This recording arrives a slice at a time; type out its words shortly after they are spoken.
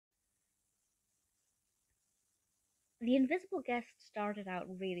The invisible guest started out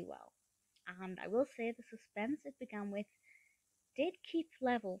really well, and I will say the suspense it began with did keep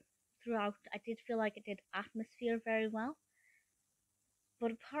level throughout. I did feel like it did atmosphere very well,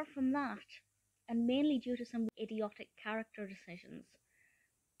 but apart from that, and mainly due to some idiotic character decisions,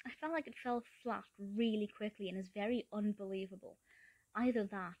 I felt like it fell flat really quickly and is very unbelievable. Either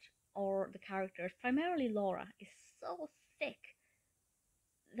that or the characters, primarily Laura, is so thick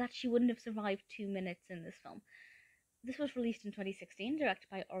that she wouldn't have survived 2 minutes in this film. This was released in 2016, directed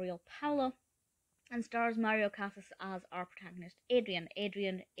by Oriol Paulo, and stars Mario Casas as our protagonist, Adrián.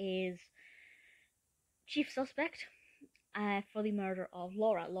 Adrián is chief suspect for the murder of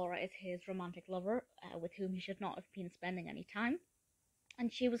Laura. Laura is his romantic lover, with whom he should not have been spending any time,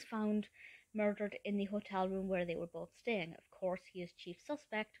 and she was found murdered in the hotel room where they were both staying. Of course, he is chief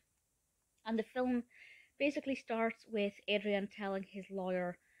suspect, and the film basically starts with Adrián telling his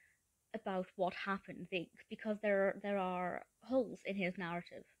lawyer about what happened, because there are holes in his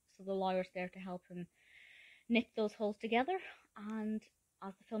narrative, so the lawyer's there to help him knit those holes together, and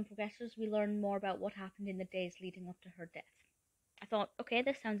as the film progresses, we learn more about what happened in the days leading up to her death. I thought, okay,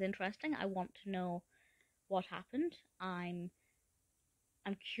 this sounds interesting. I want to know what happened. I'm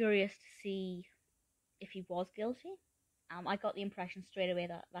curious to see if he was guilty. I got the impression straight away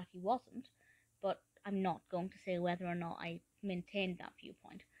that he wasn't, but I'm not going to say whether or not I maintained that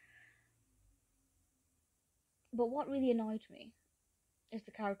viewpoint. But what really annoyed me is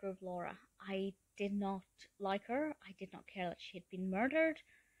the character of Laura. I did not like her. I did not care that she had been murdered.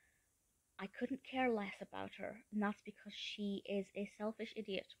 I couldn't care less about her, and that's because she is a selfish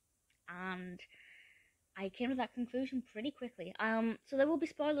idiot. And I came to that conclusion pretty quickly. So there will be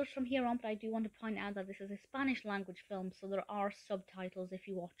spoilers from here on, but I do want to point out that this is a Spanish language film, so there are subtitles if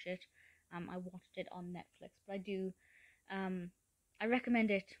you watch it. I watched it on Netflix, but I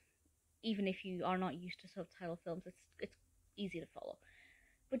recommend it even if you are not used to subtitle films. It's easy to follow.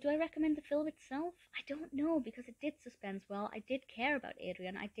 But do I recommend the film itself? I don't know, because it did suspense well. I did care about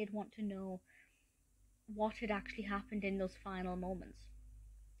Adrián. I did want to know what had actually happened in those final moments.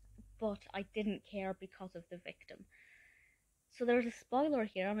 But I didn't care because of the victim. So there's a spoiler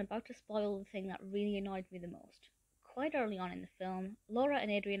here. I'm about to spoil the thing that really annoyed me the most. Quite early on in the film, Laura and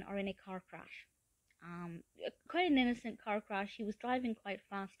Adrián are in a car crash. Quite an innocent car crash. He was driving quite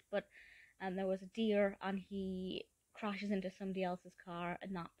fast, but there was a deer, and he crashes into somebody else's car,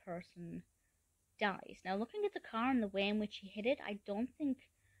 and that person dies. Now, looking at the car and the way in which he hit it, I don't think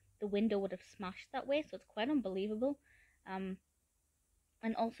the window would have smashed that way, so it's quite unbelievable.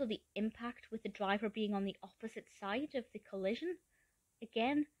 And also the impact with the driver being on the opposite side of the collision.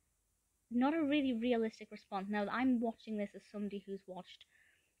 Again, not a really realistic response. Now, I'm watching this as somebody who's watched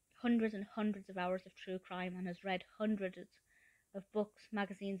hundreds and hundreds of hours of true crime and has read hundreds of books,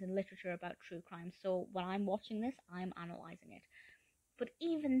 magazines, and literature about true crime. So when I'm watching this, I'm analysing it. But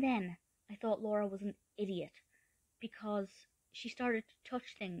even then, I thought Laura was an idiot, because she started to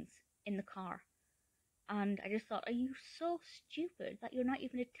touch things in the car. And I just thought, are you so stupid that you're not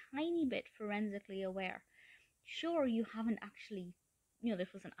even a tiny bit forensically aware? Sure, you haven't actually,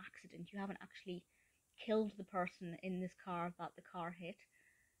 this was an accident. You haven't actually killed the person in this car that the car hit.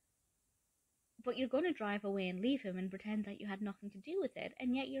 But you're going to drive away and leave him and pretend that you had nothing to do with it,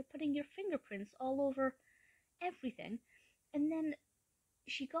 and yet you're putting your fingerprints all over everything. And then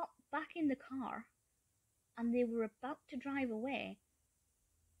she got back in the car, and they were about to drive away,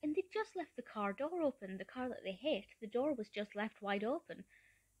 and they just left the car door open. The car that they hit, the door was just left wide open,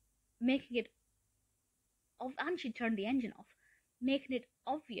 making it and she turned the engine off, making it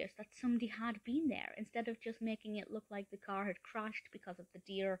obvious that somebody had been there, instead of just making it look like the car had crashed because of the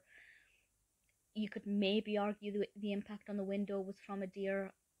deer. You could maybe argue the impact on the window was from a deer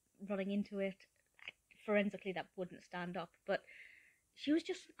running into it. Forensically, that wouldn't stand up, but she was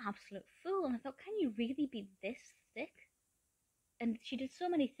just an absolute fool, and I thought, can you really be this thick? And she did so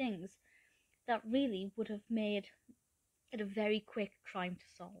many things that really would have made it a very quick crime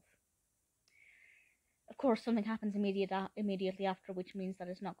to solve. Of course, something happens immediately after, which means that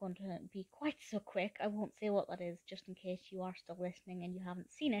it's not going to be quite so quick. I won't say what that is, just in case you are still listening and you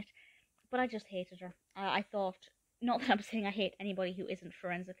haven't seen it. But I just hated her. I thought, not that I'm saying I hate anybody who isn't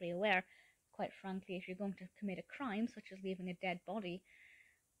forensically aware. Quite frankly, if you're going to commit a crime, such as leaving a dead body,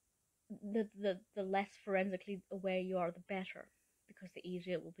 the less forensically aware you are, the better, because the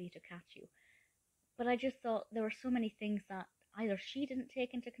easier it will be to catch you. But I just thought there were so many things that either she didn't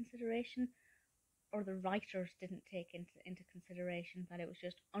take into consideration, or the writers didn't take into consideration, that it was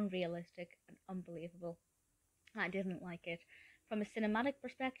just unrealistic and unbelievable. I didn't like it. From a cinematic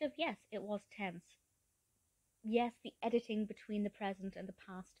perspective, yes, it was tense. Yes, the editing between the present and the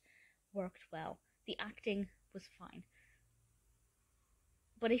past worked well. The acting was fine.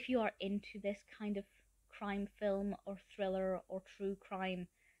 But if you are into this kind of crime film or thriller or true crime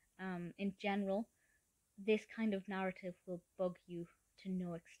in general, this kind of narrative will bug you to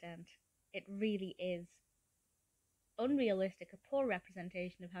no extent. It really is unrealistic, a poor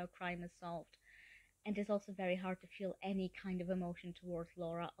representation of how crime is solved. And it's also very hard to feel any kind of emotion towards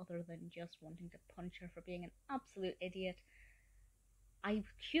Laura other than just wanting to punch her for being an absolute idiot. I'm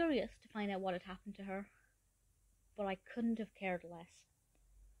curious to find out what had happened to her, but I couldn't have cared less.